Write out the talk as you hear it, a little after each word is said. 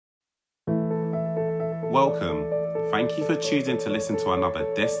Welcome. Thank you for choosing to listen to another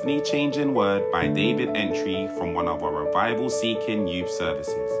destiny-changing word by David Entry from one of our revival-seeking youth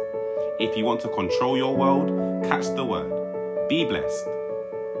services. If you want to control your world, catch the word. Be blessed.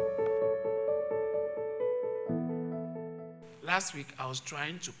 Last week, I was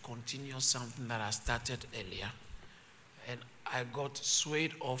trying to continue something that I started earlier, and I got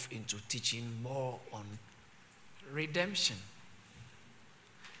swayed off into teaching more on redemption.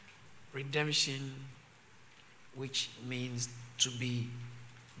 Redemption, which means to be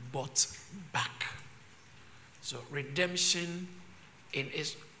bought back. So redemption in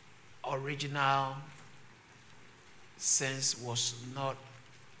its original sense was not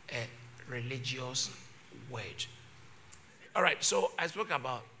a religious word. All right, so I spoke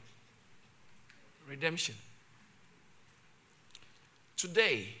about redemption.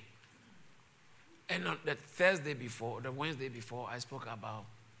 Today, and on the Wednesday before, I spoke about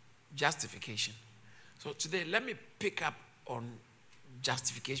justification. So today, let me pick up on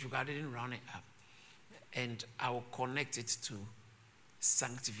justification because I didn't round it up. And I will connect it to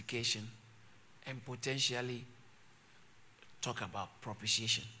sanctification and potentially talk about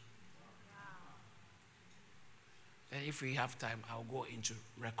propitiation. And if we have time, I'll go into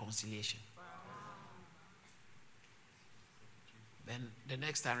reconciliation. Then the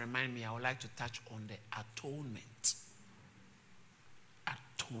next time, remind me, I would like to touch on the atonement.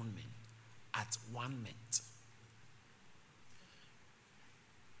 Atonement. At one ment.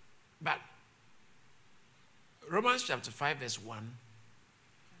 But Romans chapter 5 verse 1,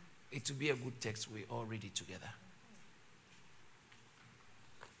 it will be a good text. We all read it together.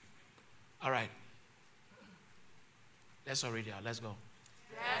 All right. Let's all read it out. Let's go.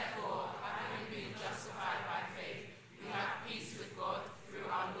 Therefore, having been justified by faith, we have peace with God through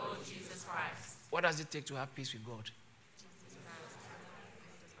our Lord Jesus Christ. What does it take to have peace with God?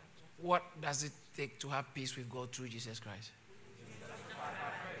 What does it take to have peace with God through Jesus Christ?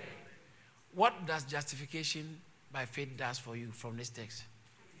 What does justification by faith does for you from this text?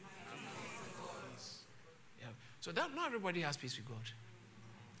 Yeah. So that not everybody has peace with God.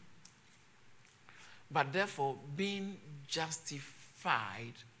 But therefore, being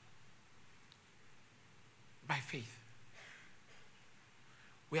justified by faith.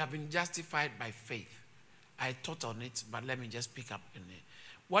 We have been justified by faith. I taught on it, but let me just pick up in it.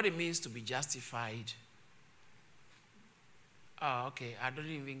 What it means to be justified. Oh, okay. I don't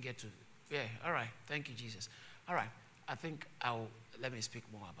even get to. Yeah, all right. Thank you, Jesus. All right. I think let me speak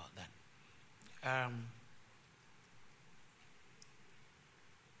more about that.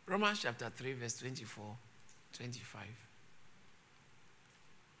 Romans chapter 3, verse 24, 25.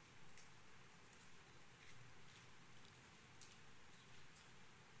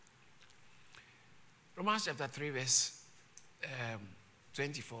 Romans chapter 3, verse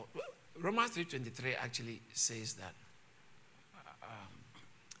 24. Romans 3:23 actually says that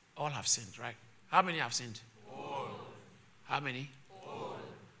all have sinned, right? How many have sinned? All. How many? All.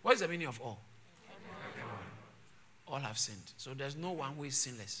 What is the meaning of all? Everyone. All have sinned. So there's no one who is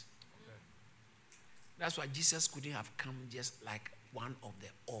sinless. Okay. That's why Jesus couldn't have come just like one of the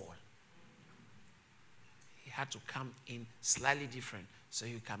all. He had to come in slightly different, so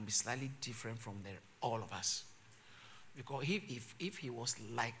you can be slightly different from all of us. Because if he was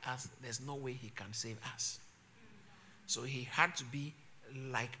like us, there's no way he can save us. So he had to be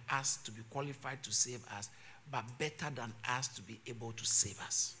like us to be qualified to save us, but better than us to be able to save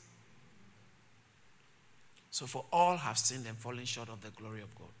us. So for all have sinned and fallen short of the glory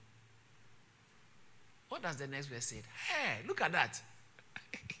of God. What does the next verse say? Hey, look at that.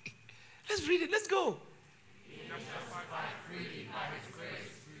 Let's read it. Let's go. Being justified freely by his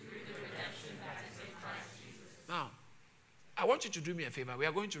grace through the redemption that is in Christ Jesus. Now, I want you to do me a favor. We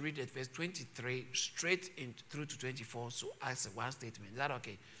are going to read it verse 23 straight in through to 24. So as one statement. Is that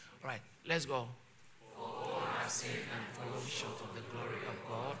okay? All right, let's go. For all have sinned and fallen short of the glory of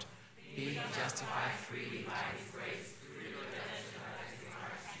God, being justified freely by his grace through the redemption that is in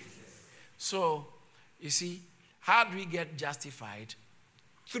Christ Jesus. So, you see, how do we get justified?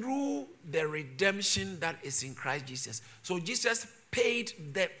 Through the redemption that is in Christ Jesus. So Jesus paid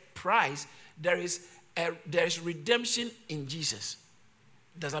the price. There is redemption in Jesus.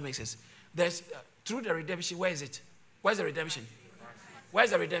 Does that make sense? There's through the redemption. Where is it? Where's the redemption?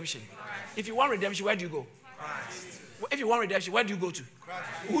 Where's the redemption? If you want redemption, where do you go? Christ. If you want redemption, where do you go to? Christ.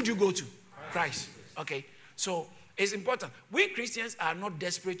 Who do you go to? Christ. Okay. So it's important. We Christians are not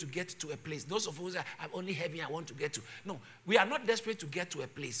desperate to get to a place. Those of us that have only heaven I want to get to. No, we are not desperate to get to a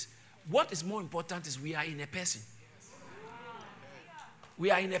place. What is more important is we are in a person.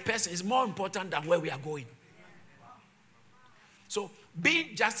 We are in a person. It's more important than where we are going. So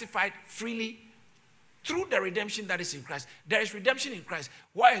being justified freely through the redemption that is in Christ. There is redemption in Christ.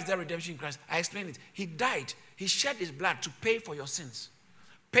 Why is there redemption in Christ? I explained it. He died. He shed his blood to pay for your sins.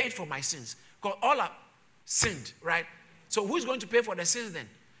 Paid for my sins. Because all are sinned, right? So who's going to pay for the sins then?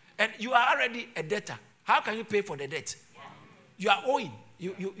 And you are already a debtor. How can you pay for the debt? You are owing.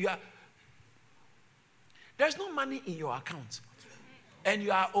 You are. There's no money in your account. And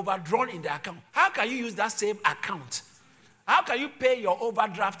you are overdrawn in the account. How can you use that same account? How can you pay your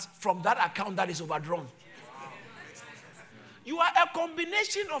overdraft from that account that is overdrawn? You are a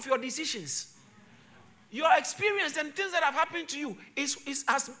combination of your decisions. Your experience and things that have happened to you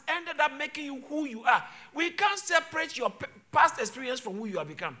has ended up making you who you are. We can't separate your past experience from who you have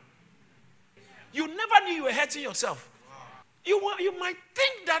become. You never knew you were hurting yourself. You might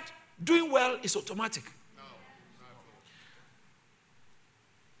think that doing well is automatic.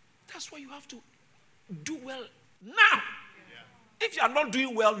 That's why you have to do well now. If you are not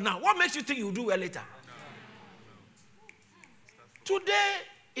doing well now, what makes you think you'll do well later? Today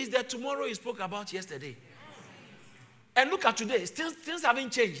is the tomorrow you spoke about yesterday. And look at today. Things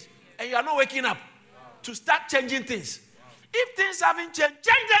haven't changed. And you are not waking up to start changing things. If things haven't changed,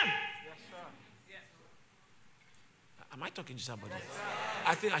 change them. Am I talking to somebody?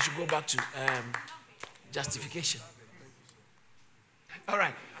 I think I should go back to justification. All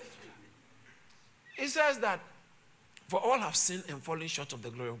right. It says that for all have sinned and fallen short of the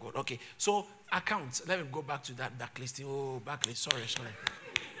glory of God. Okay, so accounts. Let me go back to that backlisting. Oh, backlist. Sorry.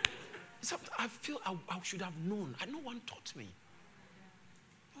 I feel I should have known. No one taught me.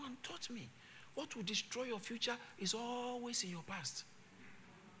 No one taught me. What will destroy your future is always in your past.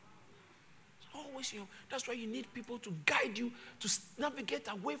 It's always in your. That's why you need people to guide you to navigate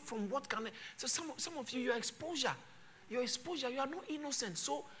away from what can. So some of you, your exposure, you are not innocent.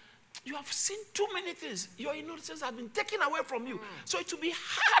 So you have seen too many things. Your innocence has been taken away from you. So it will be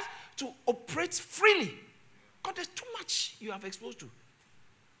hard to operate freely because there's too much you have exposed to.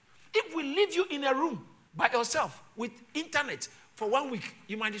 If we leave you in a room by yourself with internet for 1 week,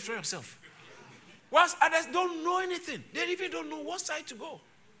 you might destroy yourself. Whilst others don't know anything. They even don't know what side to go.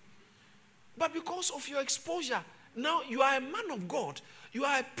 But because of your exposure, now you are a man of God. You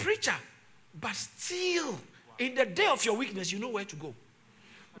are a preacher. But still, in the day of your weakness, you know where to go.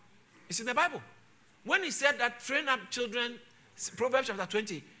 It's in the Bible. When he said that train up children, Proverbs chapter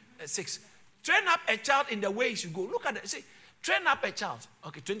 26, train up a child in the way he should go. Look at it. See, train up a child.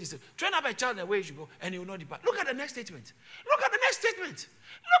 Okay, 26. Train up a child in the way he should go, and he will not depart. Look at the next statement. Look at the next statement.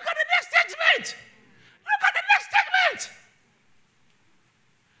 Look at the next statement. Look at the next statement.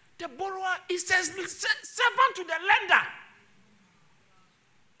 The borrower is a servant to the lender.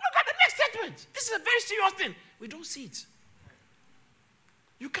 Look at the next statement. This is a very serious thing. We don't see it.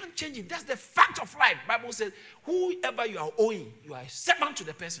 You can't change it. That's the fact of life. Bible says, whoever you are owing, you are a servant to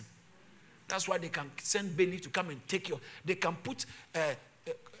the person. That's why they can send bailiff to come and take your. They can put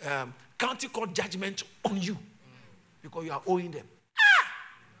county court judgment on you because you are owing them.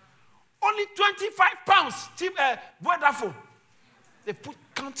 Only 25 pounds. Vodafone. They put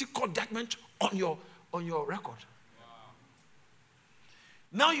county court judgment on your record.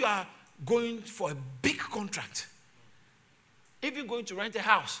 Now you are going for a big contract. If you're going to rent a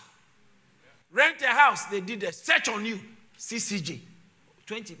house, they did a search on you, CCJ,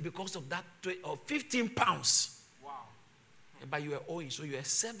 20 because of that, or 15 pounds. Wow. But you were owing, so you're a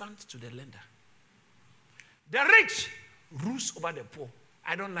servant to the lender. The rich rules over the poor.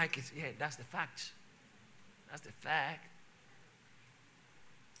 I don't like it. Yeah, that's the fact. That's the fact.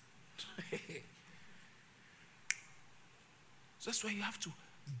 So that's why you have to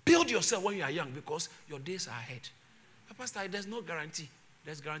build yourself when you are young because your days are ahead. Pastor, there's no guarantee.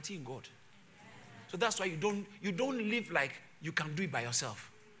 There's guarantee in God. So that's why you don't live like you can do it by yourself.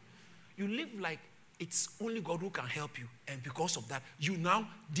 You live like it's only God who can help you. And because of that, you now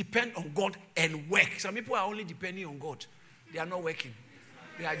depend on God and work. Some people are only depending on God. They are not working.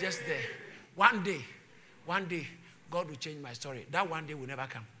 They are just there. One day, God will change my story. That one day will never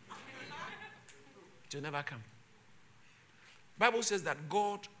come. It will never come. Bible says that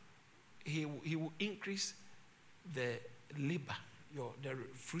God, He will increase the labor, the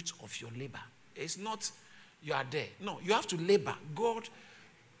fruits of your labor. It's not you are there. No, you have to labor. God,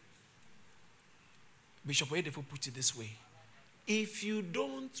 Bishop Oyedepo put it this way. If you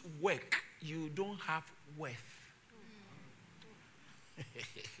don't work, you don't have worth.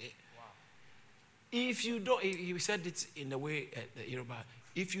 If you don't, he said it in the way Yoruba.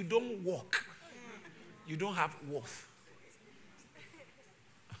 If you don't work, you don't have worth.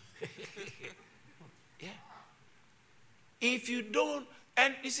 Yeah. If you don't,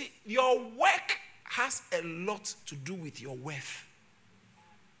 and you see, your work has a lot to do with your worth.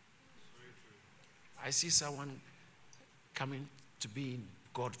 I see someone coming to be in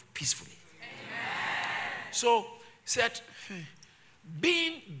God peacefully. Amen. So, said,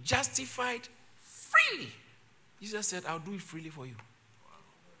 being justified freely. Jesus said, I'll do it freely for you.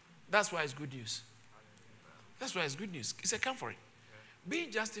 That's why it's good news. That's why it's good news. He said, come for it.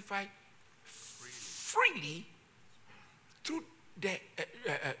 Being justified freely through the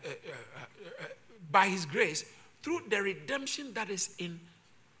by his grace, through the redemption that is in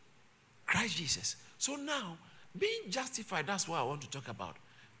Christ Jesus. So now, being justified, that's what I want to talk about.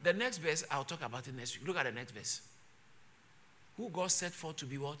 The next verse, I'll talk about it next week. Look at the next verse. Who God set forth to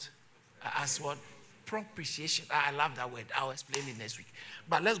be what? As what? Propitiation. I love that word. I'll explain it next week.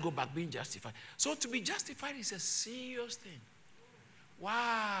 But let's go back, being justified. So to be justified is a serious thing.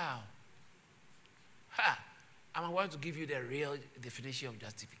 Wow. Ha. I'm going to give you the real definition of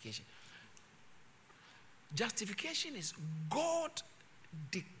justification. Justification is God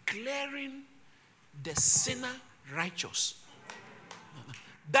declaring the sinner righteous.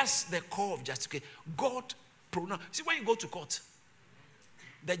 That's the core of justification. God pronounce. See, when you go to court,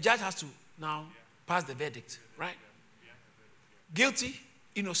 the judge has to now pass the verdict, right? Guilty,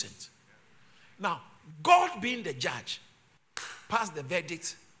 innocent. Now, God being the judge, pass the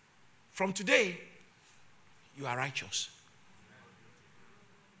verdict. From today, you are righteous.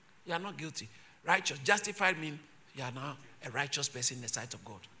 You are not guilty. Righteous. Justified means you are now a righteous person in the sight of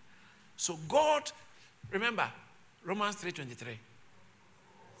God. So God, remember, Romans 3:23.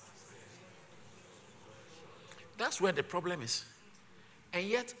 That's where the problem is. And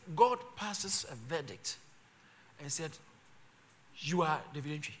yet, God passes a verdict and said, you are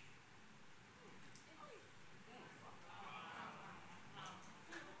David Entry.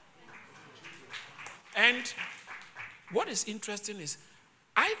 And what is interesting is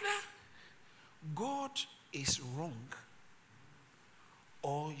either God is wrong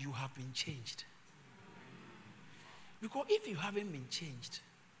or you have been changed. Because if you haven't been changed,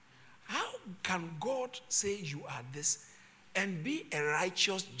 how can God say you are this and be a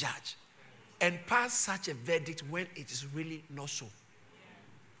righteous judge and pass such a verdict when it is really not so?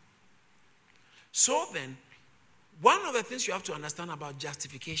 So then, one of the things you have to understand about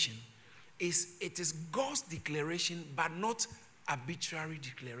justification is it is God's declaration, but not arbitrary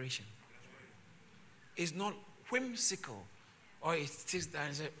declaration. It's not whimsical, or it sits there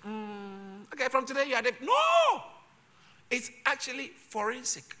and says, okay, from today you are dead. No! It's actually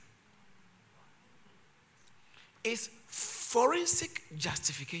forensic. It's forensic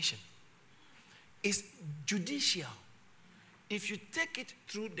justification. It's judicial. If you take it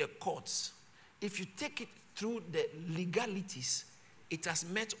through the courts, if you take it through the legalities, it has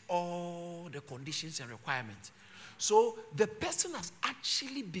met all the conditions and requirements. So the person has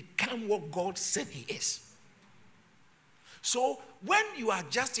actually become what God said he is. So when you are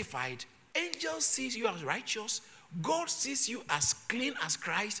justified, angels see you as righteous. God sees you as clean as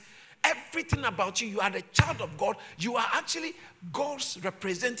Christ. Everything about you, you are the child of God. You are actually God's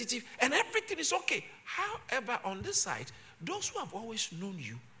representative, and everything is okay. However, on this side, those who have always known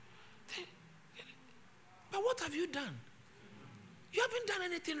you, but what have you done? You haven't done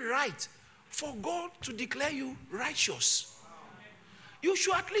anything right for God to declare you righteous. You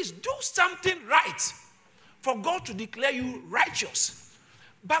should at least do something right for God to declare you righteous.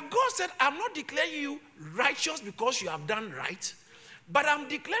 But God said, I'm not declaring you righteous because you have done right, but I'm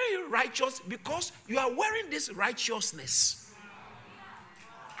declaring you righteous because you are wearing this righteousness.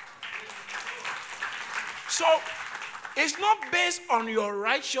 So, it's not based on your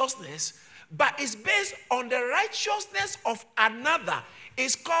righteousness, but it's based on the righteousness of another.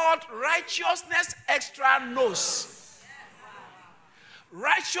 It's called righteousness extra nos.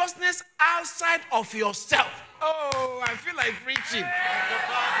 Righteousness outside of yourself. Oh, I feel like preaching.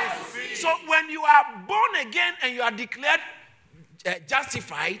 So when you are born again and you are declared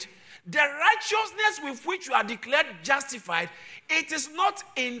justified, the righteousness with which you are declared justified, it is not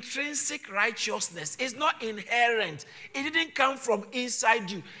intrinsic righteousness. It's not inherent. It didn't come from inside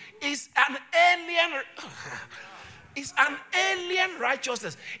you. It's an alien. It's an alien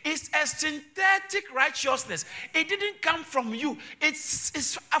righteousness. It's a synthetic righteousness. It didn't come from you.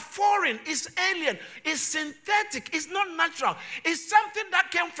 It's a foreign. It's alien. It's synthetic. It's not natural. It's something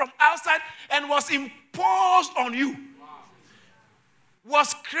that came from outside and was imposed on you.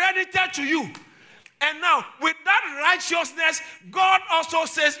 Was credited to you. And now, with that righteousness, God also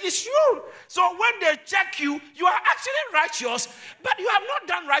says, it's you. So when they check you, you are actually righteous, but you have not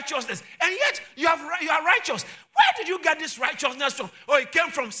done righteousness. And yet, you are righteous. Where did you get this righteousness from? Oh, it came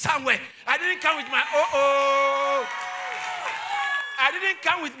from somewhere. I didn't come with my, I didn't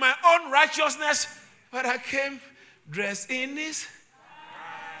come with my own righteousness, but I came dressed in this.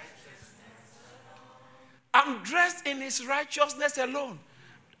 rest in his righteousness alone.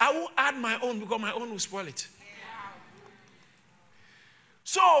 I will add my own because my own will spoil it.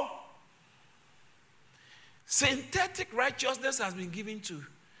 So, synthetic righteousness has been given to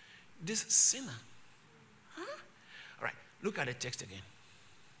this sinner. Huh? All right, look at the text again.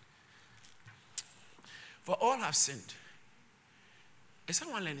 For all have sinned. Is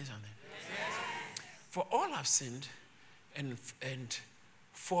someone learning something? Yes. For all have sinned and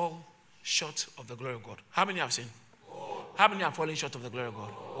fall short of the glory of God. How many have sinned? All. How many have fallen short of the glory of God?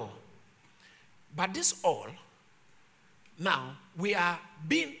 All. But this all, now, we are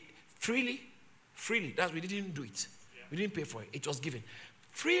being freely, that's we didn't do it. Yeah. We didn't pay for it. It was given.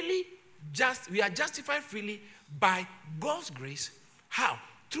 Freely, we are justified freely by God's grace. How?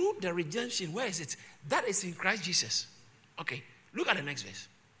 Through the redemption. Where is it? That is in Christ Jesus. Okay, look at the next verse.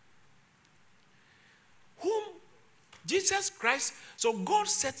 Whom Jesus Christ, so God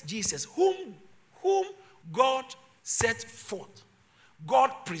set Jesus, whom God set forth.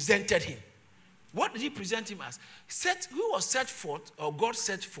 God presented him. What did he present him as? Who was set forth, or God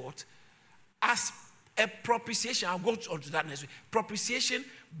set forth, as a propitiation. I'll go on to that next week. Propitiation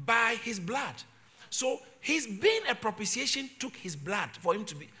by his blood. So his being a propitiation took his blood for him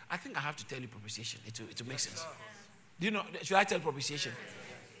to be. I think I have to tell you propitiation. It will make sense. Do you know? Should I tell propitiation?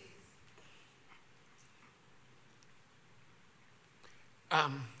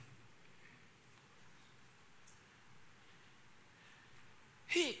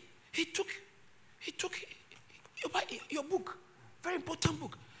 He took your book, very important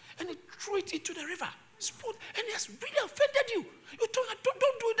book, and he threw it into the river. And he has really offended you. You told him,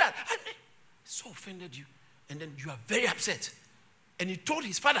 don't do that. And he so offended you. And then you are very upset. And he told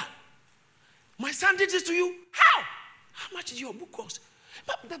his father, my son did this to you. How? How much did your book cost?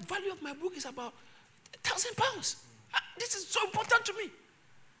 But the value of my book is about £1,000. This is so important to me.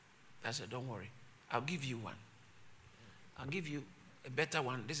 I said, don't worry. I'll give you one. I'll give you a better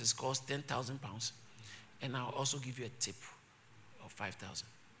one. This is cost £10,000. And I'll also give you a tip of 5,000.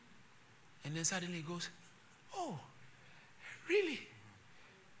 And then suddenly he goes, oh, really?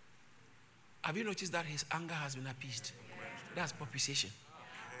 Have you noticed that his anger has been appeased? That's propitiation.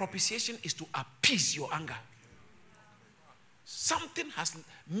 Propitiation is to appease your anger. Something has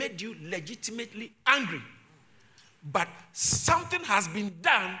made you legitimately angry, but something has been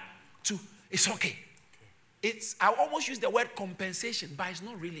done to, it's okay. I almost use the word compensation, but it's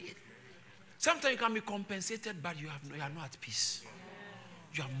not really it. Sometimes you can be compensated, but you are not at peace.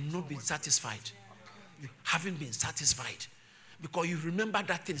 You have not been satisfied. You haven't been satisfied. Because you remember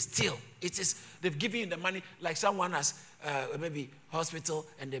that thing still. They've given you the money, like someone has maybe hospital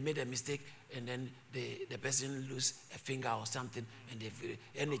and they made a mistake and then the person lose a finger or something and the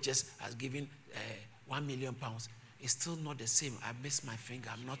NHS has given £1 million. It's still not the same. I missed my finger.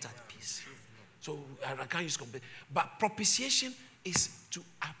 I'm not at peace. So I can't use compensation. But propitiation is to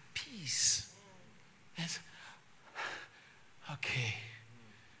appease. Yes. Okay.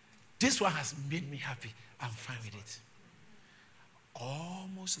 This one has made me happy. I'm fine with it.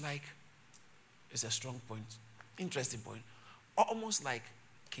 Almost like, it's a strong point, interesting point, almost like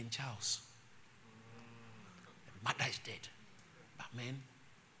King Charles. The mother is dead. But man,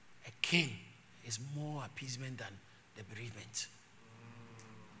 a king is more appeasement than the bereavement.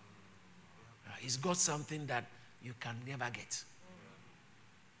 He's got something that you can never get.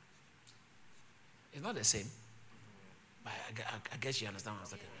 It's not the same. But I guess you understand what I'm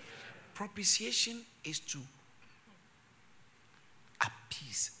saying. Propitiation is to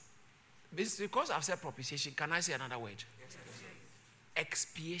appease. Because I've said propitiation, can I say another word? Yes.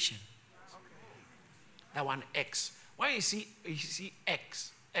 Expiation. Okay. That one, X. When you see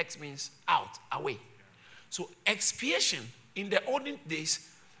X, X means out, away. So expiation, in the olden days,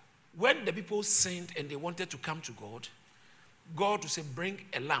 when the people sinned and they wanted to come to God, God would say, bring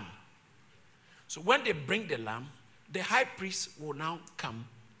a lamb. So when they bring the lamb, the high priest will now come,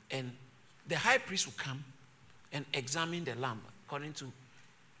 and the high priest will come and examine the lamb, according to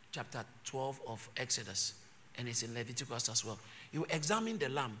chapter 12 of Exodus, and it's in Leviticus as well. You examine the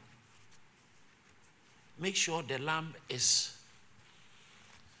lamb. Make sure the lamb is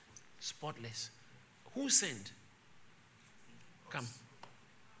spotless. Who sinned? Come.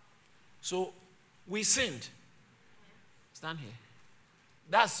 So we sinned. Stand here.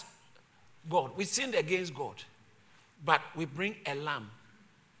 That's God. We sinned against God. But we bring a lamb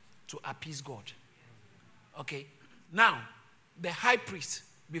to appease God. Okay. Now, the high priest,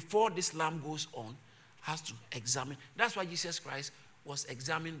 before this lamb goes on, has to examine. That's why Jesus Christ was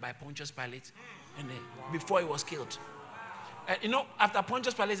examined by Pontius Pilate and before he was killed. After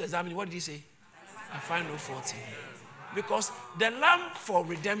Pontius Pilate examined, what did he say? I find no fault in him. Because the lamb for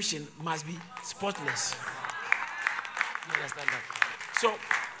redemption must be spotless. You understand that? So,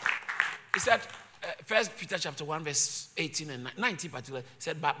 he said, 1 Peter chapter 1, verse 18 and 19 particularly,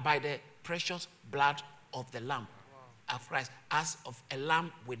 said, but by the precious blood of the Lamb of Christ, as of a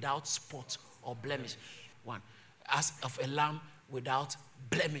lamb without spot or blemish. One, as of a lamb without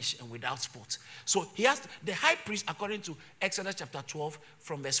blemish and without spot. So he has the high priest, according to Exodus chapter 12,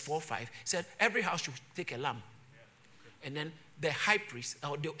 from verse 4-5, said every house should take a lamb. And then the high priest,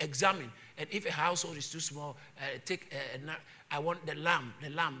 or they'll examine, and if a household is too small, I want the lamb,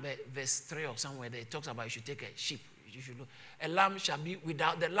 verse 3 or somewhere, there it talks about you should take a sheep. You should look. The lamb shall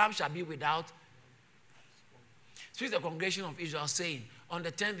be without. Speaks the congregation of Israel, saying, on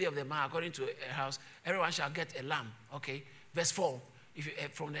the 10th day of the month, according to a house, everyone shall get a lamb. Okay, verse 4. If you,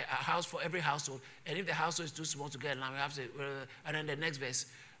 from the house for every household, and if the household is too small to get a lamb, you have to. And then the next verse,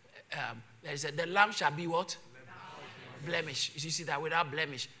 there is the lamb shall be what? Blemish. You see that without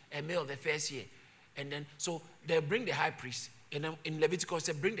blemish, a male the first year, and then so they bring the high priest. And then in Leviticus,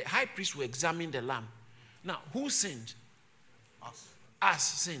 they bring the high priest who examine the lamb. Now, who sinned? Us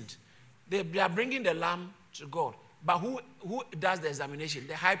sinned. They are bringing the lamb to God. But who does the examination?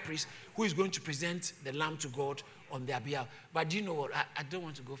 The high priest, who is going to present the lamb to God on their behalf. But do you know what? I don't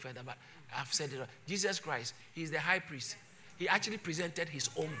want to go further, but I've said it all. Jesus Christ, he is the high priest. He actually presented his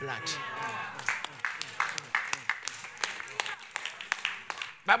own blood.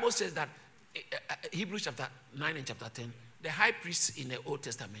 Bible says that, Hebrews chapter 9 and chapter 10, the high priests in the Old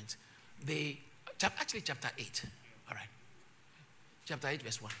Testament, actually chapter 8, all right. Chapter 8,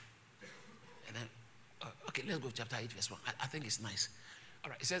 verse 1. And then, okay, let's go chapter 8, verse 1. I think it's nice. All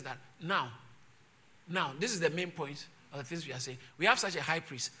right, it says that, now, this is the main point of the things we are saying. We have such a high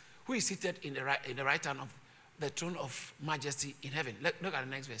priest who is seated in the right hand of the throne of majesty in heaven. Look at the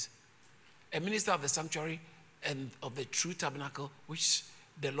next verse. A minister of the sanctuary and of the true tabernacle, which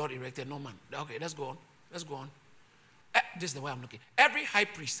the Lord erected, no man. Okay, let's go on. This is the way I'm looking. Every high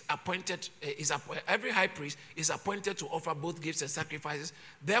priest is appointed to offer both gifts and sacrifices.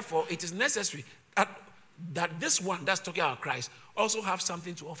 Therefore, it is necessary that this one that's talking about Christ also have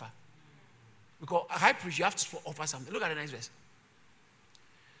something to offer. Because a high priest, you have to offer something. Look at the next verse.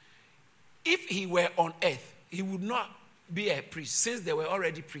 If he were on earth, he would not be a priest, since there were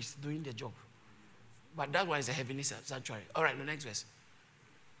already priests doing the job. But that one is a heavenly sanctuary. All right, the next verse.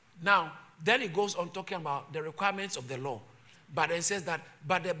 Now, then it goes on talking about the requirements of the law. But then it says that,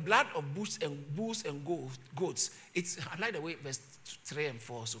 but the blood of bulls and goats, I like the way verse 3 and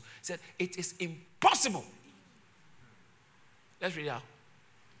 4 also. It said, it is impossible. Let's read it out.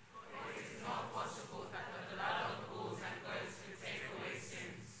 It is not possible that the blood of bulls and goats could take away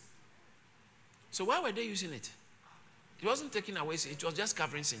sins. So why were they using it? It wasn't taking away sins, it was just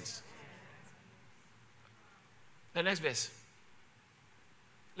covering sins. The next verse.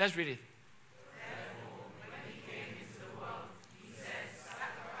 Let's read it.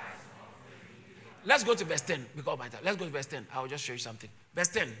 Let's go to verse 10 because of my time. Let's go to verse 10. I'll just show you something. Verse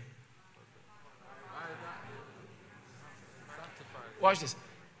 10. Watch this.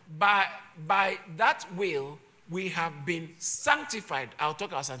 By that will we have been sanctified. I'll talk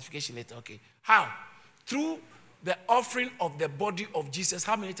about sanctification later. Okay. How? Through the offering of the body of Jesus.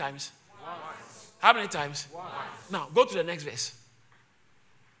 How many times? Once. How many times? Once. Now, go to the next verse.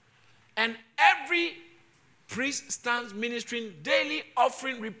 And every priest stands ministering daily,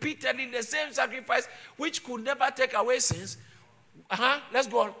 offering repeatedly the same sacrifice, which could never take away sins. Let's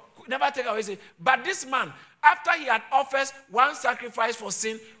go on. Could never take away sins. But this man, after he had offered one sacrifice for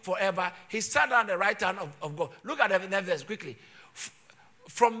sin forever, he sat down at the right hand of God. Look at the next verse quickly.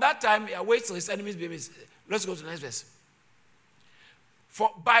 From that time, he awaits till his enemies be his. Let's go to the next verse. For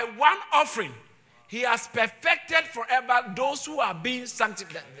by one offering, he has perfected forever those who are being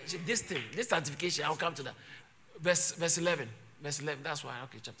sanctified. This sanctification, I'll come to that. Verse 11. Verse 11, that's why,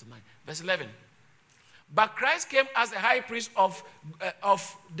 okay, chapter 9. Verse 11. But Christ came as a high priest of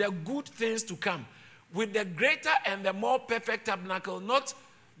the good things to come, with the greater and the more perfect tabernacle, not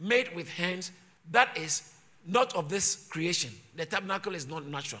made with hands, that is not of this creation. The tabernacle is not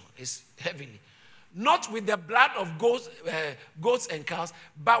natural, it's heavenly. Not with the blood of goats and cows,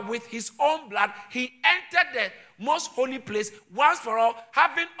 but with his own blood, he entered the most holy place once for all,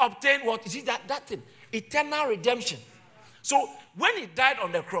 having obtained what? You see that thing? Eternal redemption. So when he died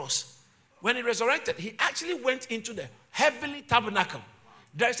on the cross, when he resurrected, he actually went into the heavenly tabernacle.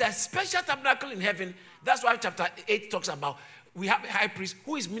 There's a special tabernacle in heaven. That's why chapter 8 talks about we have a high priest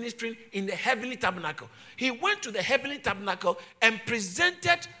who is ministering in the heavenly tabernacle. He went to the heavenly tabernacle and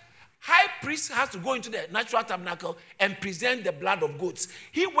presented. High priest has to go into the natural tabernacle and present the blood of goats.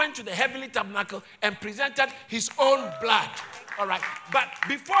 He went to the heavenly tabernacle and presented his own blood. All right. But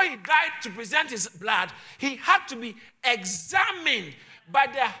before he died to present his blood, he had to be examined by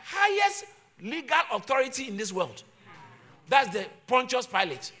the highest legal authority in this world. That's the Pontius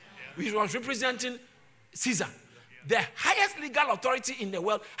Pilate, which was representing Caesar. The highest legal authority in the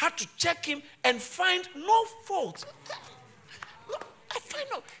world had to check him and find no fault. Look, I find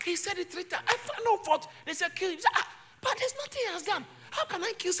no. He said it 3 times. I find no fault. They said, kill him. He said, but there's nothing he has done. How can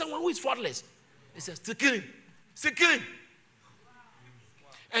I kill someone who is faultless? They said, still kill him. Still kill him.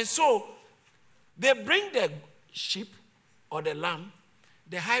 And so they bring the sheep or the lamb.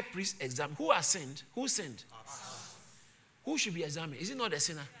 The high priest examines. Who has sinned? Who sinned? Us. Who should be examined? Is it not the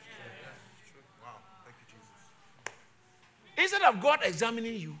sinner? Wow. Thank you, Jesus. Instead of God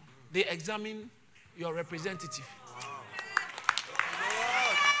examining you, they examine your representative.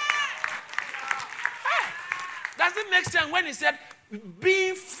 Hey, does it make sense when he said,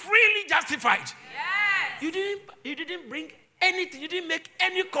 being freely justified? Yes. You didn't bring anything. You didn't make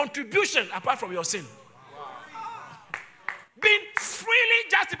any contribution apart from your sin. Being freely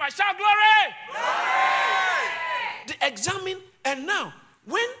justified. Shout glory! Glory! They examine, and now,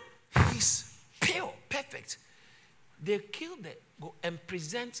 when he's pure, perfect, they kill the go and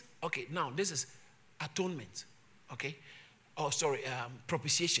present. Okay, now this is atonement. Okay,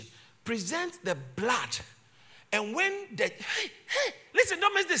 propitiation. Present the blood, and when the listen,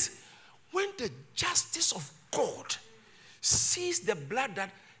 don't miss this. When the justice of God sees the blood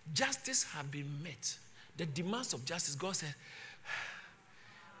that justice have been met, the demands of justice, God said,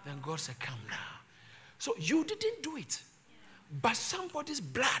 then God said, come now. So you didn't do it, but somebody's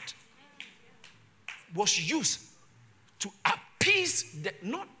blood was used to appease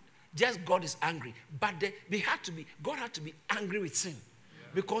not just God is angry, but God had to be angry with sin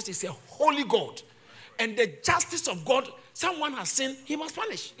because he's a holy God. And the justice of God, someone has sinned, he must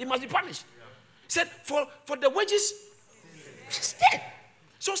punish. He must be punished. He said, for the wages, it's dead.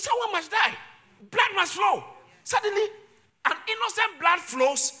 So someone must die. Blood must flow. Suddenly, an innocent blood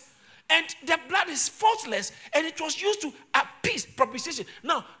flows, and the blood is faultless, and it was used to appease, propitiation.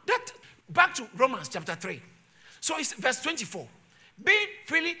 Now, back to Romans chapter 3. So it's verse 24. Being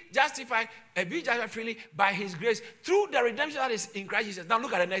freely justified, be justified freely by his grace through the redemption that is in Christ Jesus. Now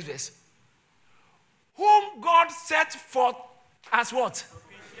look at the next verse. Whom God set forth as what?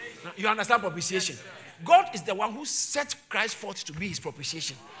 Now, you understand propitiation? God is the one who set Christ forth to be his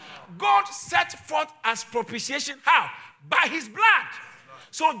propitiation. God set forth as propitiation. How? By his blood.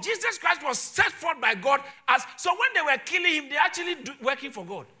 So Jesus Christ was set forth by God as. So when they were killing him, they actually working for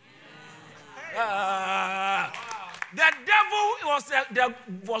God. The devil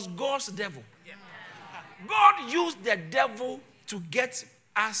was God's devil. God used the devil to get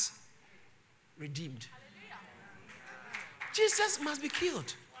us redeemed. Jesus must be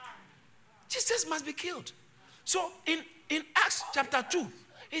killed. Jesus must be killed. So in Acts chapter 2,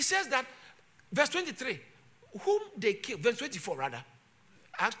 it says that, verse 23, whom they killed, verse 24 rather,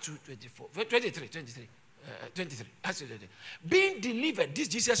 Acts 2, 24, 23, Acts 23. Being delivered, this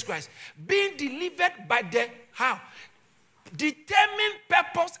Jesus Christ, being delivered by the, how? Determined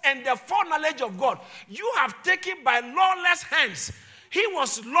purpose and the foreknowledge of God. You have taken by lawless hands. He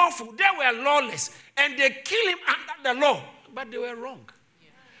was lawful, they were lawless, and they killed him under the law, but they were wrong.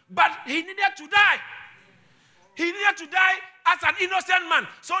 But he needed to die. He needed to die as an innocent man.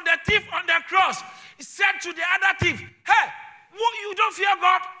 So the thief on the cross said to the other thief, hey, you don't fear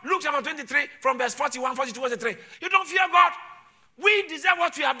God? Luke chapter 23 from verse 41, 42, 43. You don't fear God? We deserve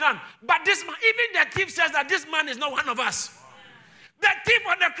what we have done. But this man, even the thief says that this man is not one of us. The thief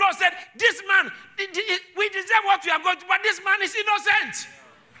on the cross said, this man, we deserve what we have got, but this man is innocent.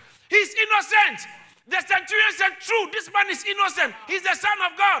 He's innocent. The centurion said, true, this man is innocent. He's the Son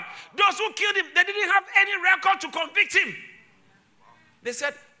of God. Those who killed him, they didn't have any record to convict him. They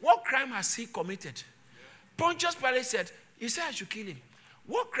said, what crime has he committed? Pontius Pilate said, you said I should kill him.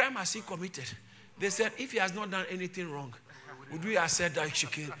 What crime has he committed? They said, if he has not done anything wrong, would we have said that you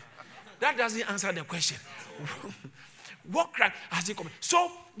should kill him? That doesn't answer the question. What crime has he committed?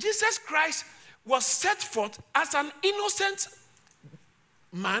 So Jesus Christ was set forth as an innocent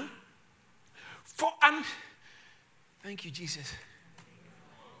man thank you, Jesus.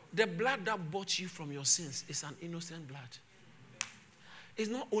 The blood that bought you from your sins is an innocent blood. It's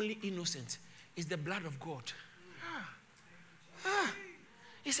not only innocent, it's the blood of God.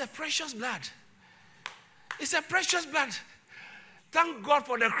 It's a precious blood. It's a precious blood. Thank God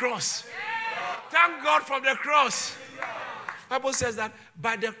for the cross. Thank God for the cross. The Bible says that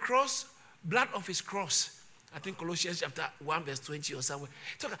by the cross, blood of his cross, I think Colossians chapter 1 verse 20 or somewhere.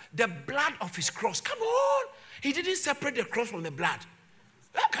 The blood of his cross. Come on. He didn't separate the cross from the blood.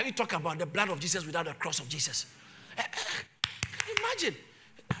 How can you talk about the blood of Jesus without the cross of Jesus? Imagine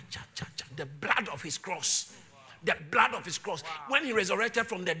the blood of his cross. The blood of his cross. When he resurrected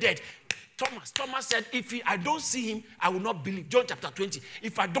from the dead, Thomas said, I don't see him, I will not believe. John chapter 20.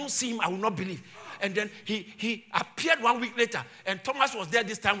 If I don't see him, I will not believe. And then he appeared 1 week later, and Thomas was there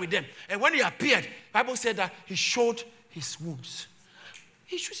this time with them. And when he appeared, the Bible said that he showed his wounds.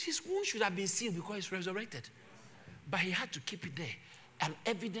 His wounds should have been sealed because he's resurrected. But he had to keep it there. An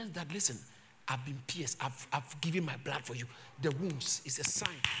evidence that, listen, I've been pierced. I've given my blood for you. The wounds is a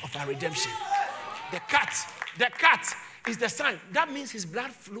sign of our redemption. The cut is the sign. That means his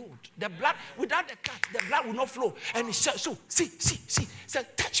blood flowed. The blood, without the cut, the blood will not flow. And he said, so, see. He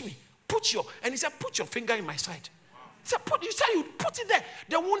said, touch me. And he said, put your finger in my side. He said, you said you put it there.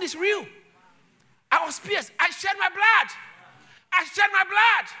 The wound is real. I was pierced. I shed my blood.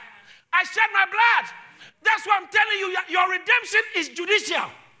 That's why I'm telling you, your redemption is judicial.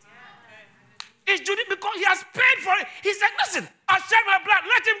 It's judicial because he has paid for it. He said, listen, I shed my blood.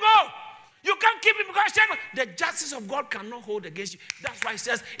 Let him go. You can't keep him because I shed my blood. The justice of God cannot hold against you. That's why he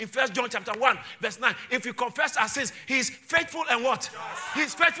says in 1 John chapter 1, verse 9, if you confess our sins, he is faithful and what?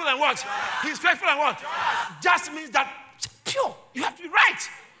 He's faithful and what? He's faithful and what? Just means that pure. You have to be right.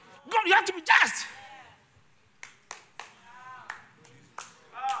 God, you have to be just.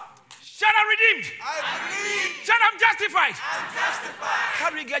 Shout I'm redeemed. I believe. Shout I'm justified. I'm justified. How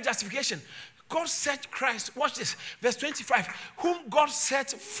do we get justification? God set Christ, watch this, verse 25, whom God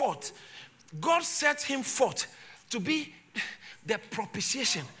set forth. God set him forth to be the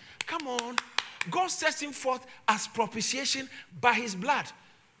propitiation. Come on. God sets him forth as propitiation by his blood.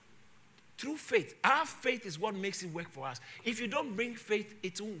 Through faith. Our faith is what makes it work for us. If you don't bring faith,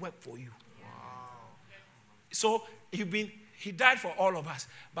 it won't work for you. Wow. So he died for all of us,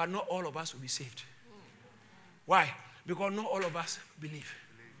 but not all of us will be saved. Why? Because not all of us believe.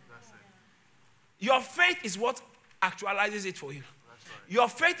 Your faith is what actualizes it for you. Right. Your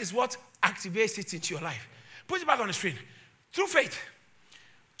faith is what activates it into your life. Put it back on the screen. Through faith.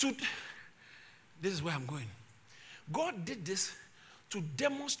 This is where I'm going. God did this to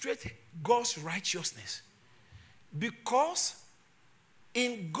demonstrate God's righteousness. Because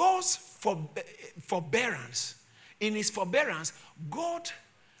in God's forbearance, in his forbearance, God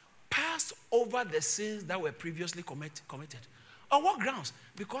passed over the sins that were previously committed. On what grounds?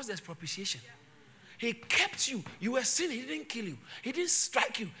 Because there's propitiation. He kept you. You were sinning. He didn't kill you. He didn't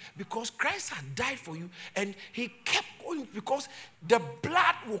strike you because Christ had died for you. And he kept going because the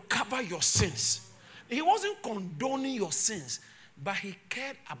blood will cover your sins. He wasn't condoning your sins, but he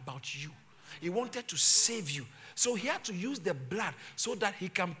cared about you. He wanted to save you. So he had to use the blood so that he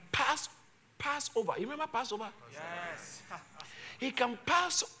can pass over. You remember Passover? Yes. He can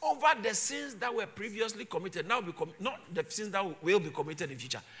pass over the sins that were previously committed. Not the sins that will be committed in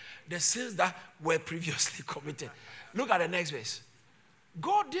future. The sins that were previously committed. Look at the next verse.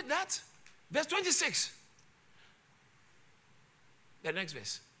 God did that. Verse 26. The next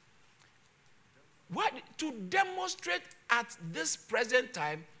verse. What? To demonstrate at this present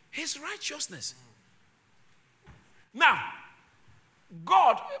time his righteousness. Now,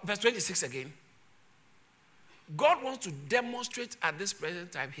 God, verse 26 again. God wants to demonstrate at this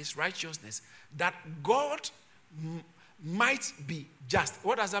present time his righteousness, that God might be just.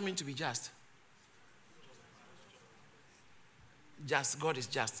 What does that mean to be just? Just, God is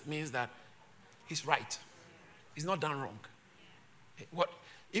just, means that he's right. He's not done wrong. What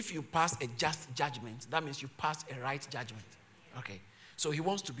if you pass a just judgment, that means you pass a right judgment. Okay. So he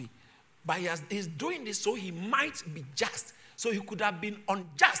wants to be. But he's doing this so he might be just. So he could have been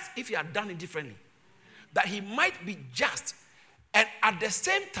unjust if he had done it differently. That he might be just, and at the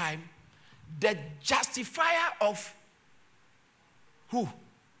same time, the justifier of who?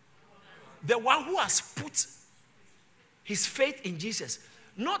 The one who has put his faith in Jesus,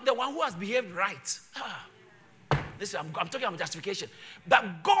 not the one who has behaved right. Listen, I'm talking about justification.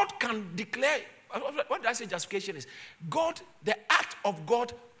 That God can declare, what did I say justification is? God, the act of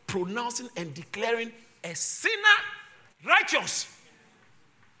God pronouncing and declaring a sinner righteous.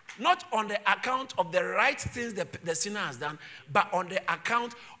 Not on the account of the right things the sinner has done, but on the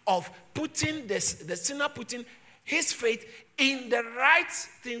account of putting the sinner putting his faith in the right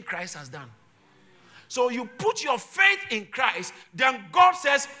thing Christ has done. So you put your faith in Christ, then God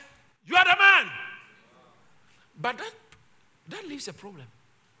says, you are the man. But that leaves a problem.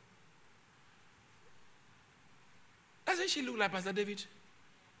 Doesn't she look like Pastor David?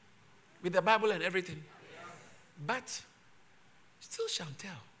 With the Bible and everything. But still Chantel.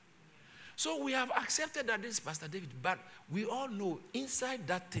 So we have accepted that this is Pastor David, but we all know inside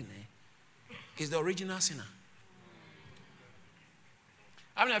that thing is the original sinner.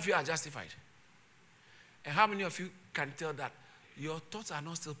 How many of you are justified? And how many of you can tell that your thoughts are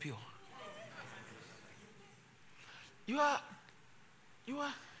not still pure. You are,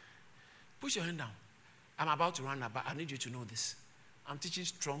 push your hand down. I'm about to run out, but I need you to know this. I'm teaching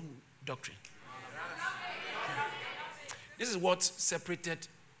strong doctrine. This is what separated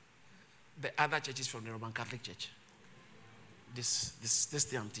the other churches from the Roman Catholic Church. This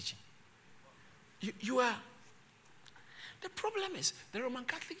thing I'm teaching. You are. The problem is the Roman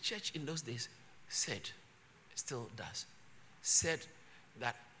Catholic Church in those days said, still does, said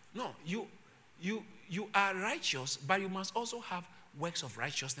that no, you are righteous, but you must also have works of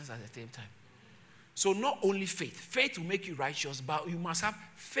righteousness at the same time. So not only faith will make you righteous, but you must have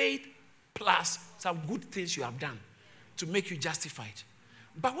faith plus some good things you have done to make you justified.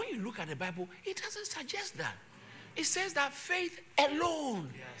 But when you look at the Bible, it doesn't suggest that. It says that faith alone.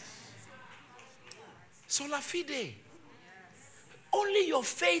 Yes. Sola fide. Yes. Only your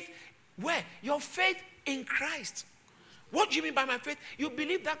faith, where? Your faith in Christ. What do you mean by my faith? You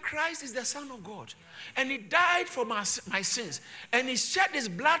believe that Christ is the Son of God. And He died for my sins. And He shed His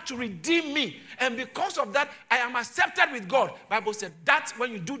blood to redeem me. And because of that, I am accepted with God. Bible said that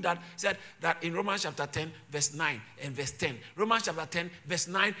when you do that, said that in Romans chapter 10, verse 9 and verse 10. Romans chapter 10, verse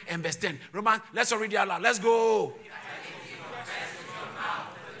 9 and verse 10. Let's all read it out loud. Let's go.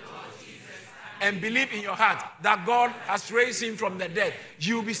 And believe in your heart that God has raised Him from the dead.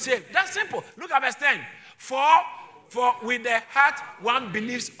 You will be saved. That's simple. Look at verse 10. For with the heart one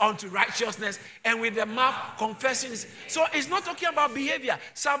believes unto righteousness, and with the mouth confession is. So it's not talking about behavior.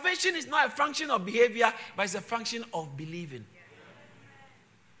 Salvation is not a function of behavior, but it's a function of believing.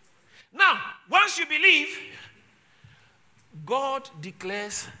 Now, once you believe, God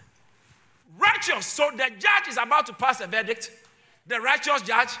declares righteous. So the judge is about to pass a verdict, the righteous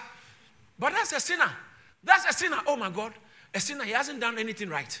judge. But that's a sinner. That's a sinner. Oh my God. A sinner, he hasn't done anything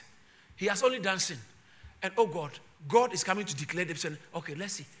right. He has only done sin. And oh God, God is coming to declare them saying, okay,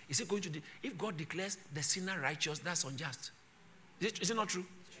 let's see. Is it going to, if God declares the sinner righteous, that's unjust. Is it not true?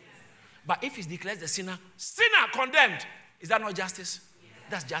 Yes. But if He declares the sinner condemned, is that not justice? Yes.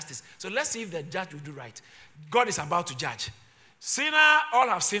 That's justice. So let's see if the judge will do right. God is about to judge. Sinner, all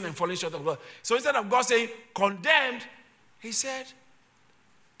have sinned and fallen short of God. So instead of God saying condemned, He said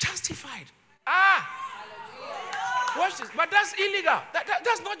justified. Watch this. But that's illegal.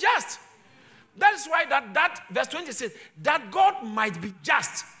 That's not just. That is why that verse 20 says that God might be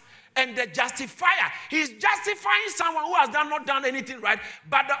just and the justifier. He's justifying someone who has not done anything right,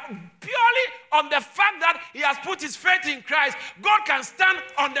 but purely on the fact that he has put his faith in Christ, God can stand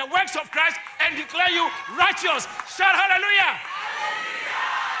on the works of Christ and declare you righteous. Shout hallelujah.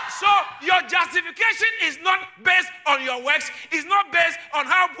 So your justification is not based on your works. It's not based on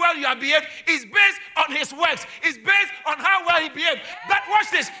how well you have behaved. It's based on His works. It's based on how well He behaved. But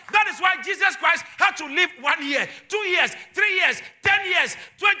watch this. That is why Jesus Christ had to live 1 year, 2 years, 3 years, 10 years,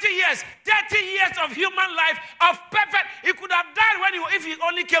 20 years, 30 years of human life of perfect. He could have died if he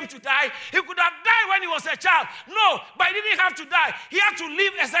only came to die. He could have died when he was a child. No, but he didn't have to die. He had to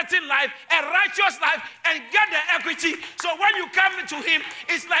live a certain life, a righteous life, and get the equity. So when you come to Him,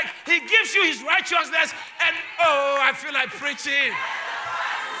 it's like He gives you His righteousness, and I feel like preaching.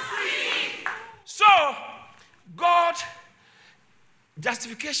 So, God,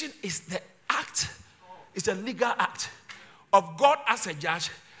 justification is the act, it's a legal act of God as a judge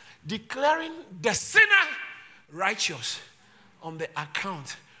declaring the sinner righteous on the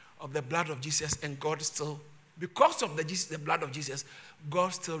account of the blood of Jesus, and God still, because of the blood of Jesus, God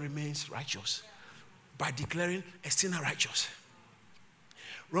still remains righteous by declaring a sinner righteous.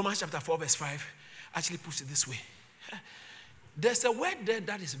 Romans chapter 4 verse 5 actually puts it this way. There's a word there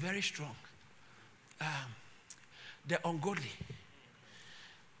that is very strong. The ungodly.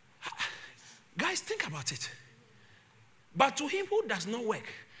 Guys, think about it. But to him who does not work,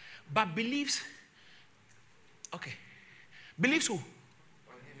 but believes, okay. Believes who?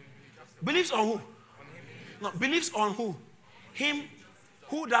 Believes on who? No, believes on who? Him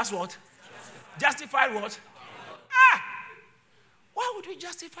who does what? Justified what? Why would we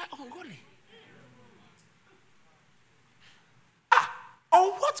justify ungodly?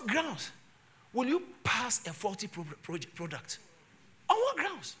 On what grounds will you pass a faulty product? On what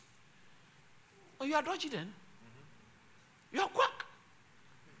grounds? Oh, you are dodgy then? You are quack.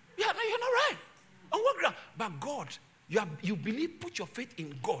 You're not right. On what ground? But God, you believe, put your faith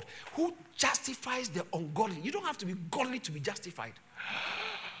in God who justifies the ungodly. You don't have to be godly to be justified.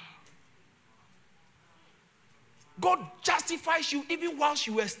 God justifies you even whilst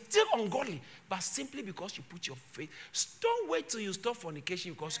you were still ungodly, but simply because you put your faith. Don't wait till you stop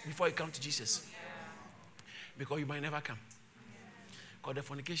fornication before you come to Jesus. Because you might never come. Because the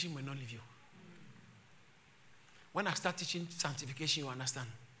fornication will not leave you. When I start teaching sanctification, you understand.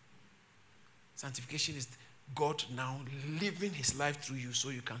 Sanctification is God now living his life through you so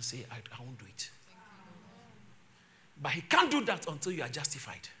you can say, I won't do it. But he can't do that until you are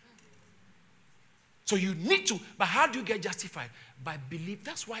justified. So you need to, but how do you get justified? By belief.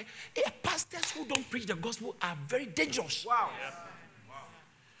 That's why pastors who don't preach the gospel are very dangerous. Wow.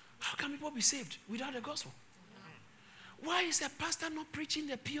 How can people be saved without the gospel? Why is a pastor not preaching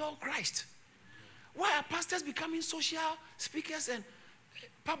the pure Christ? Why are pastors becoming social speakers and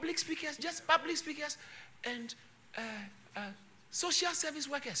public speakers, just public speakers and social service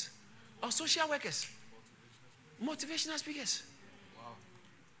workers or social workers, motivational speakers?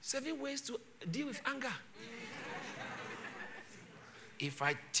 7 ways to deal with anger. If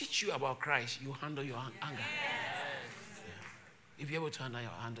I teach you about Christ, you handle your anger. If you're able to handle your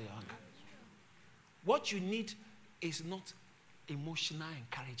anger. What you need is not emotional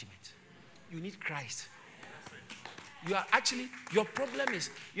encouragement. You need Christ. You are actually, your problem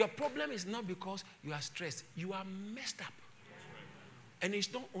is not because you are stressed. You are messed up. And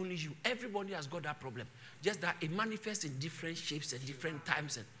it's not only you. Everybody has got that problem. Just that it manifests in different shapes and different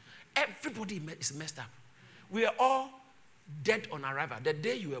times. And everybody is messed up. We are all dead on arrival. The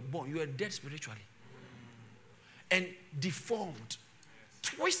day you were born, you were dead spiritually. And deformed.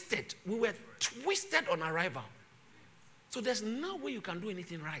 Twisted. We were twisted on arrival. So there's no way you can do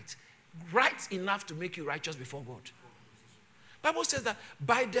anything right. Right enough to make you righteous before God. Bible says that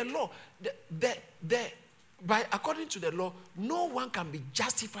by the law, according to the law, no one can be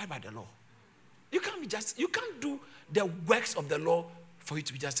justified by the law. You can't be just. You can't do the works of the law for you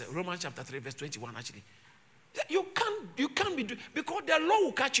to be justified. Romans chapter 3, verse 21, actually. You can't be doing, because the law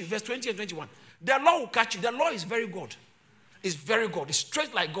will catch you. Verse 20 and 21. The law will catch you. The law is very good. It's very good. It's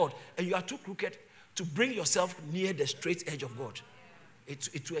straight like God. And you are too crooked to bring yourself near the straight edge of God.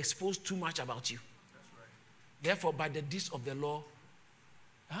 It will expose too much about you. Therefore, by the deeds of the law,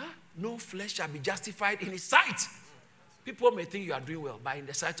 no flesh shall be justified in his sight. People may think you are doing well, but in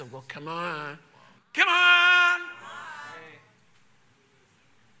the sight of God, come on. Come on!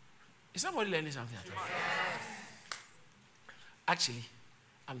 Is somebody learning something at all? Actually,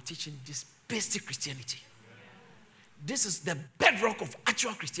 I'm teaching this basic Christianity. This is the bedrock of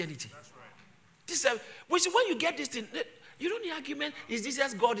actual Christianity. This is which when you get this thing, you don't need argument. Is this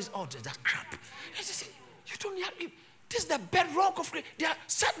as God is out? That's crap. You don't need. This is the bedrock of.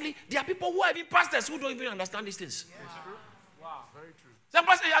 Sadly, there are people who are even pastors who don't even understand these things. Wow, very true. Some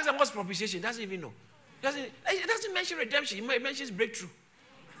pastor asks them what's propitiation. Doesn't even know. It doesn't mention redemption. It mentions breakthrough.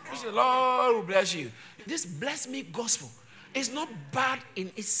 The Lord will bless you. This bless me gospel is not bad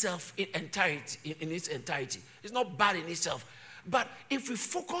in itself in its entirety. It's not bad in itself. But if we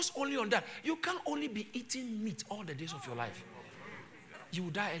focus only on that, you can't only be eating meat all the days of your life. You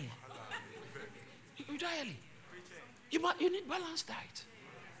will die early. You will die early. You need balanced diet.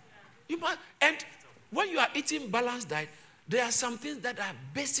 And when you are eating balanced diet, there are some things that are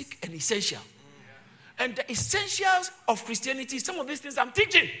basic and essential. And the essentials of Christianity, some of these things I'm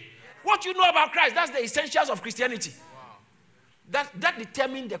teaching. What you know about Christ, that's the essentials of Christianity. That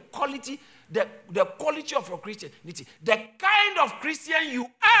determines the quality of your Christianity. The kind of Christian you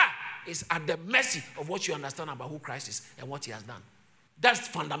are is at the mercy of what you understand about who Christ is and what he has done. That's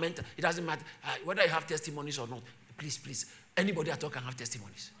fundamental. It doesn't matter whether you have testimonies or not. Please. Anybody at all can have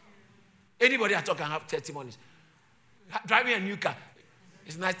testimonies. Anybody at all can have testimonies. Driving a new car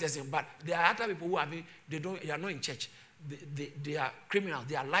is nice testimony, but there are other people who they are not in church. They are criminals,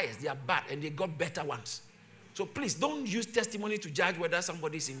 they are liars, they are bad, and they got better ones. So please don't use testimony to judge whether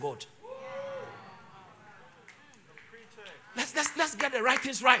somebody is in God. Let's get the right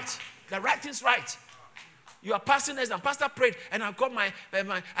things right. The right things right. You are passing this, and pastor prayed, and I got I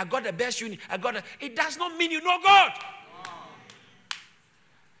got the best uni. It does not mean you know God.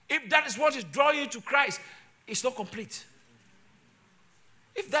 If that is what is drawing you to Christ, it's not complete.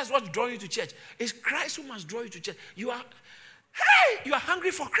 If that's what's drawing you to church, it's Christ who must draw you to church. You are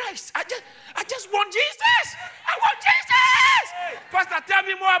hungry for Christ. I just want Jesus. I want Jesus. Pastor, tell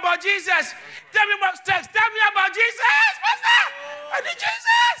me more about Jesus. Tell me about Jesus. Pastor, I need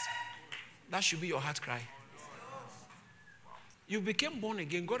Jesus. That should be your heart cry. You became born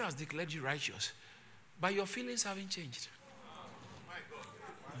again. God has declared you righteous. But your feelings haven't changed.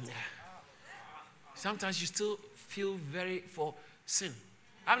 Yeah. Sometimes you still feel for sin.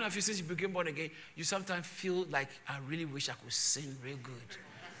 How many of you, since you became born again, you sometimes feel like, I really wish I could sin real good.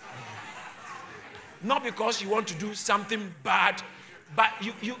 Yeah. Not because you want to do something bad, but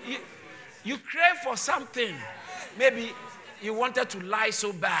you crave for something. Maybe you wanted to lie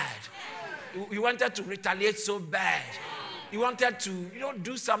so bad. You wanted to retaliate so bad. You wanted to,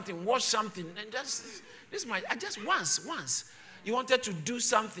 do something, watch something, and just once. You wanted to do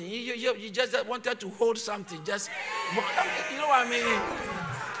something. You just wanted to hold something. You know what I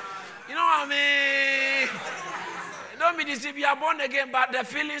mean? Don't be deceived. You are born again, but the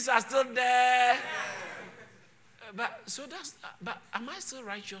feelings are still there. But am I still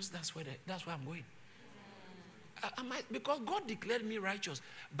righteous? That's where I'm going. Because God declared me righteous,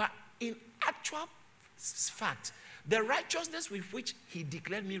 but in actual fact, the righteousness with which He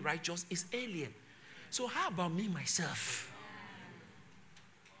declared me righteous is alien. So how about me myself?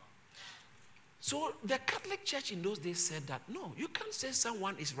 So the Catholic Church in those days said that, no, you can't say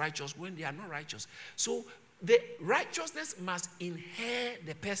someone is righteous when they are not righteous. So the righteousness must inherit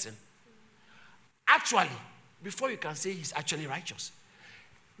the person. Actually, before you can say he's actually righteous.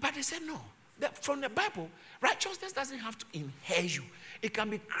 But they said no. From the Bible, righteousness doesn't have to inherit you. It can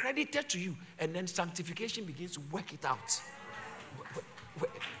be credited to you, and then sanctification begins to work it out.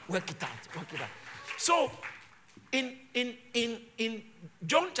 Work it out. So, in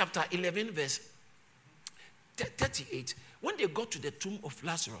John chapter 11, verse 38, when they got to the tomb of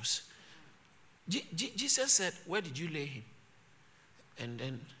Lazarus, Jesus said, "Where did you lay him?" And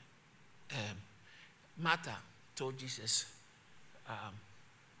then Martha told Jesus,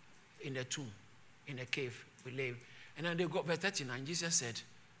 in the tomb, in a cave, we lay him. And then they got verse 39. Jesus said,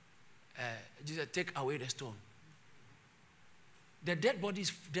 take away the stone. The dead body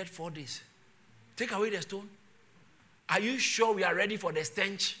is dead 4 days. Take away the stone. Are you sure we are ready for the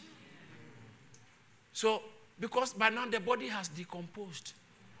stench? So, because by now the body has decomposed.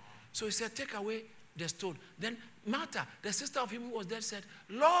 So he said, take away the stone. Then Martha, the sister of him who was dead, said,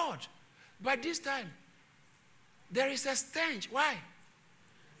 Lord, by this time, there is a stench. Why?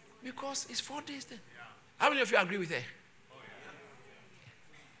 Because it's 4 days then. How many of you agree with her?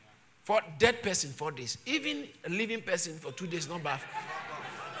 For dead person, 4 days. Even a living person for 2 days, not bad.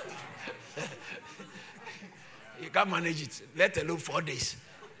 You can't manage it. Let alone 4 days.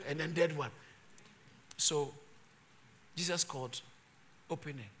 And then dead one. So, Jesus called,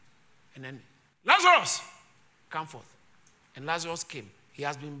 open it. And then, Lazarus, come forth. And Lazarus came. He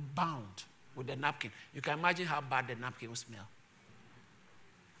has been bound with the napkin. You can imagine how bad the napkin will smell.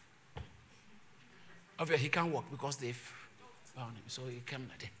 Obviously, he can't walk because they've bound him. So he came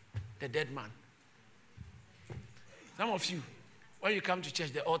like the dead man. Some of you, when you come to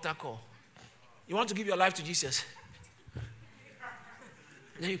church, the altar call. You want to give your life to Jesus.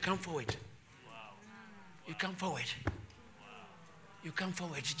 Then you come forward. You come forward. You come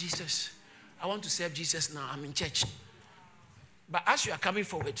forward. Jesus, I want to serve Jesus now. I'm in church. But as you are coming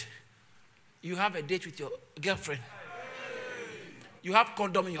forward, you have a date with your girlfriend. You have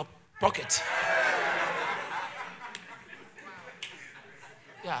condom in your pocket.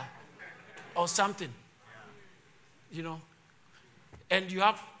 Yeah. Or something. You know. And you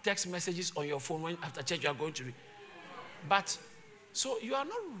have text messages on your phone when after church you are going to read. But, so you are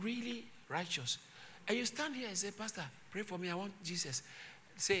not really righteous. And you stand here and say, Pastor, pray for me. I want Jesus.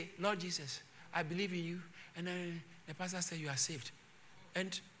 Say, Lord Jesus, I believe in you. And then the pastor said, you are saved.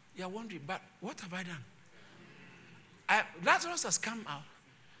 And you are wondering, but what have I done? Lazarus has come out.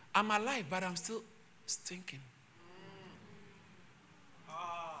 I'm alive, but I'm still stinking.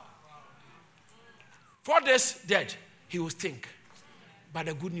 4 days dead, he will stink. But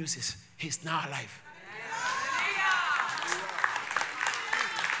the good news is, he's now alive.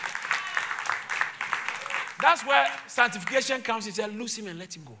 That's where sanctification comes. He said, lose him and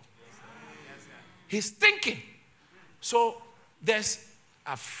let him go. He's thinking. So there's,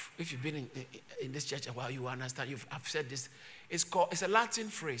 if you've been in this church a while, you understand. I've said this. It's a Latin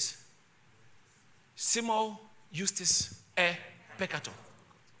phrase. Simul justus e peccator.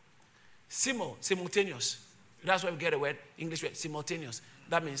 Simultaneous. That's where we get the word, English word, simultaneous.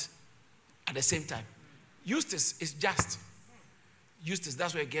 That means at the same time. Justus is just. Justus,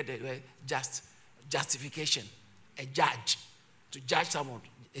 that's where we get the word just. Justification. A judge. To judge someone,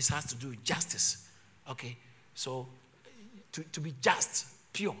 it has to do with justice. Okay? So, to be just,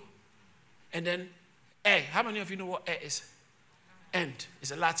 pure. And then, how many of you know what is? End.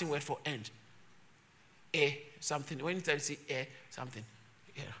 It's a Latin word for end. Something. When you say something,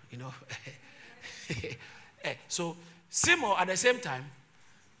 yeah, you know. So, simul at the same time,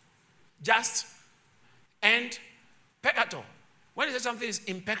 just, and peccator. When you say something is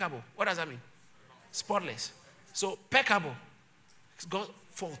impeccable, what does that mean? Spotless. So, peccable. It's got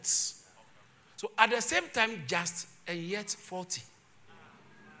faults. So, at the same time, just and yet faulty.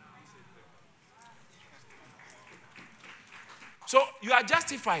 So, you are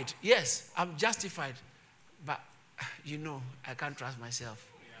justified. Yes, I'm justified. But, you know, I can't trust myself.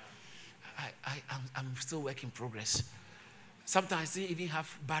 I'm still work in progress. Sometimes they even have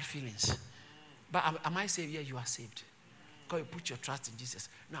bad feelings. But am I saved? Yeah, you are saved. Because you put your trust in Jesus.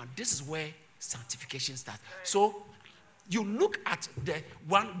 Now, this is where sanctification starts. So, you look at the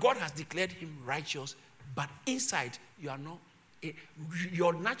one, God has declared him righteous, but inside, you are not,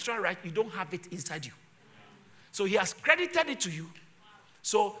 your natural right, you don't have it inside you. So, he has credited it to you.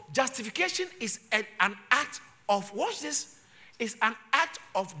 So, justification is an act of, watch this, it's an act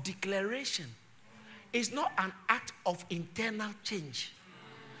of declaration. It's not an act of internal change.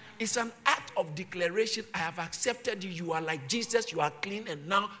 It's an act of declaration. I have accepted you. You are like Jesus. You are clean. And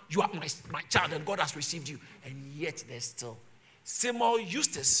now you are my child. And God has received you. And yet there's still Simul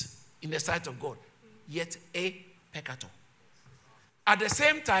Justus in the sight of God. Yet a peccator. At the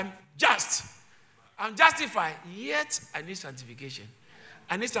same time, just. I'm justified. Yet I need sanctification.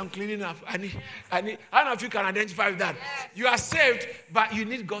 I need some cleaning up. I need. I don't know if you can identify with that. Yes. You are saved, but you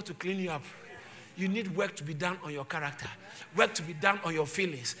need God to clean you up. You need work to be done on your character, work to be done on your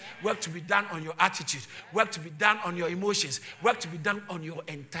feelings, work to be done on your attitude, work to be done on your emotions, work to be done on your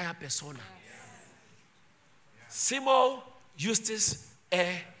entire persona. Simul Justus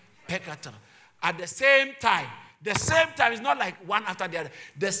e peccator. At the same time is not like one after the other.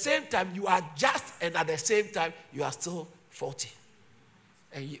 The same time you are just, and at the same time you are still faulty.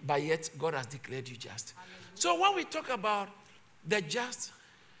 But yet God has declared you just. So when we talk about the just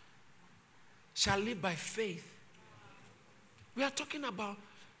shall live by faith, we are talking about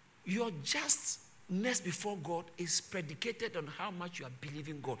your justness before God is predicated on how much you are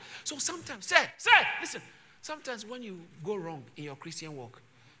believing God. So sometimes, listen, sometimes when you go wrong in your Christian walk,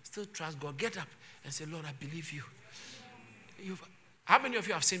 still trust God. Get up and say, Lord, I believe you. How many of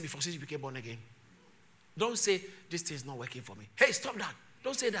you have sinned before since you became born again? Don't say, this thing is not working for me. Hey, stop that.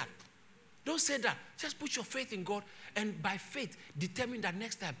 Don't say that. Don't say that. Just put your faith in God, and by faith, determine that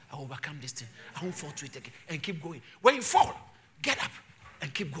next time I will overcome this thing. I won't fall to it again, and keep going. When you fall, get up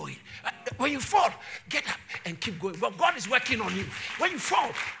and keep going. When you fall, get up and keep going. But God is working on you. When you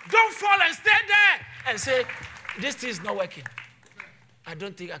fall, don't fall and stay there and say, this thing is not working. I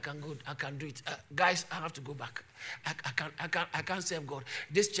don't think I can do it. Guys, I have to go back. I can't serve God.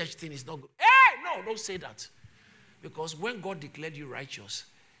 This church thing is not good. Hey, no, don't say that. Because when God declared you righteous,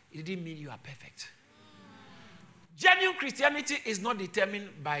 it didn't mean you are perfect. Genuine Christianity is not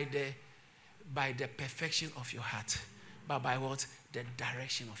determined by the perfection of your heart, but by what? The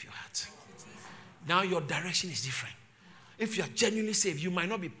direction of your heart. Now your direction is different. If you are genuinely saved, you might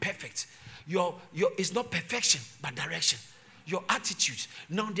not be perfect. It's not perfection, but direction. Your attitude.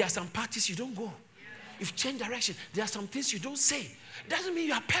 Now there are some parties you don't go. You've changed direction. There are some things you don't say. Doesn't mean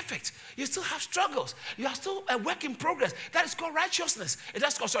you are perfect. You still have struggles. You are still a work in progress. That is called righteousness.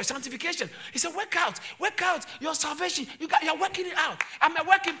 That's called sanctification. It's a work out your salvation. You're working it out. I'm a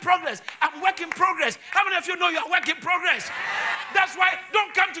work in progress. I'm work in progress. How many of you know you are work in progress? That's why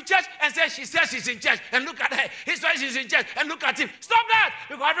don't come to church and say she says she's in church and look at her. He says she's in church and look at him. Stop that,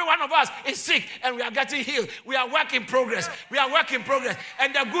 because every one of us is sick and we are getting healed. We are work in progress. We are work in progress.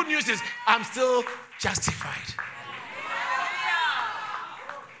 And the good news is I'm still justified.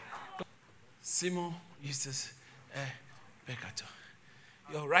 Simul Justus peccator.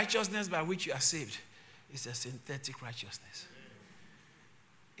 Your righteousness by which you are saved is a synthetic righteousness.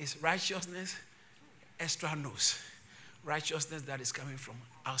 It's righteousness extra nose. Righteousness that is coming from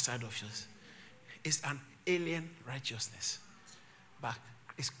outside of yours. It's an alien righteousness. But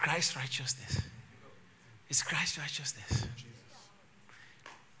it's Christ's righteousness. It's Christ's righteousness.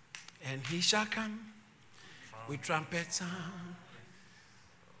 And he shall come with trumpet sound.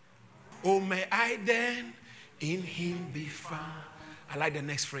 Oh, may I then in him be found. I like the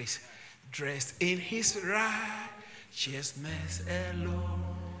next phrase. Dressed in his righteousness alone.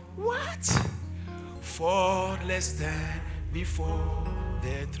 What? Faultless stand before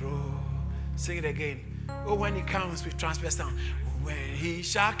the throne. Sing it again. Oh, when he comes with trumpet sound. When he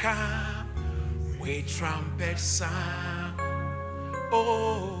shall come with trumpet sound.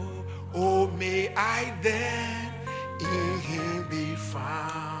 Oh, may I then in him be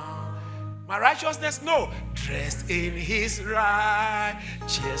found. My righteousness? No. Dressed in his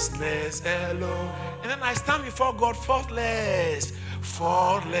righteousness alone. And then I stand before God faultless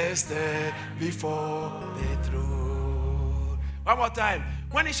there before the throne. One more time.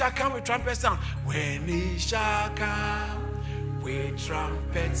 When he shall come with trumpet sound. When he shall come with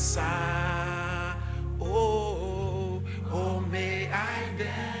trumpet sound. Oh, may I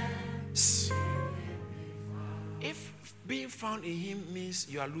dance. If being found in him means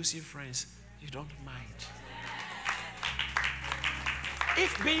you are losing friends, you don't mind.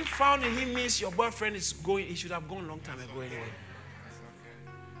 If being found in him means your boyfriend is going, he should have gone a long time ago anyway.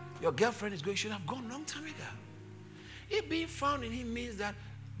 Your girlfriend is going, should have gone a long time ago. If being found in him means that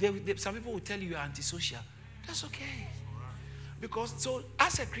some people will tell you you're antisocial, that's okay. Because so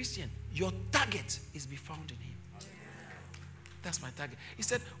as a Christian, your target is be found in him. That's my target. He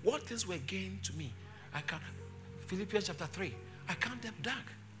said, what things were gained to me, I count. Philippians chapter 3, I count them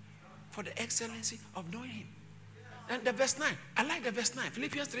dark for the excellency of knowing him. And the verse 9, I like the verse 9,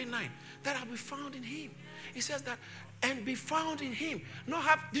 Philippians 3:9, that I'll be found in him. He says that, and be found in him.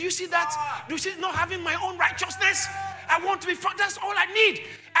 Do you see that? Do you see not having my own righteousness? I want to be found. That's all I need.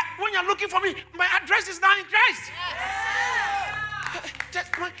 When you're looking for me, my address is now in Christ.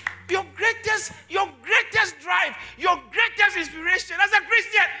 Your greatest drive, your greatest inspiration as a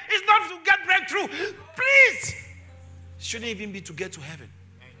Christian is not to get breakthrough. Please. Shouldn't even be to get to heaven.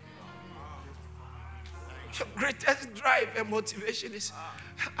 Your greatest drive and motivation is,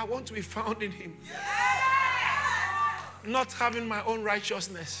 I want to be found in him. Not having my own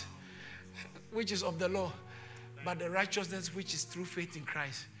righteousness, which is of the law, but the righteousness which is through faith in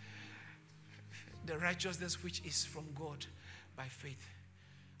Christ. The righteousness which is from God by faith.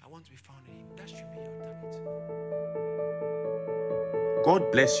 I want to be found in him. That should be your target.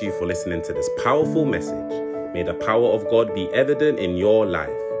 God bless you for listening to this powerful message. May the power of God be evident in your life.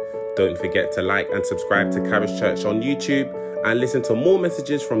 Don't forget to like and subscribe to Charis Church on YouTube and listen to more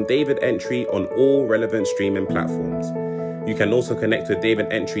messages from David Entry on all relevant streaming platforms. You can also connect with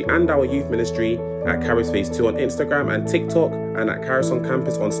David Entry and our youth ministry at Charis Phase 2 on Instagram and TikTok, and at Charis on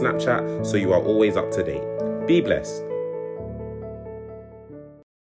Campus on Snapchat, so you are always up to date. Be blessed.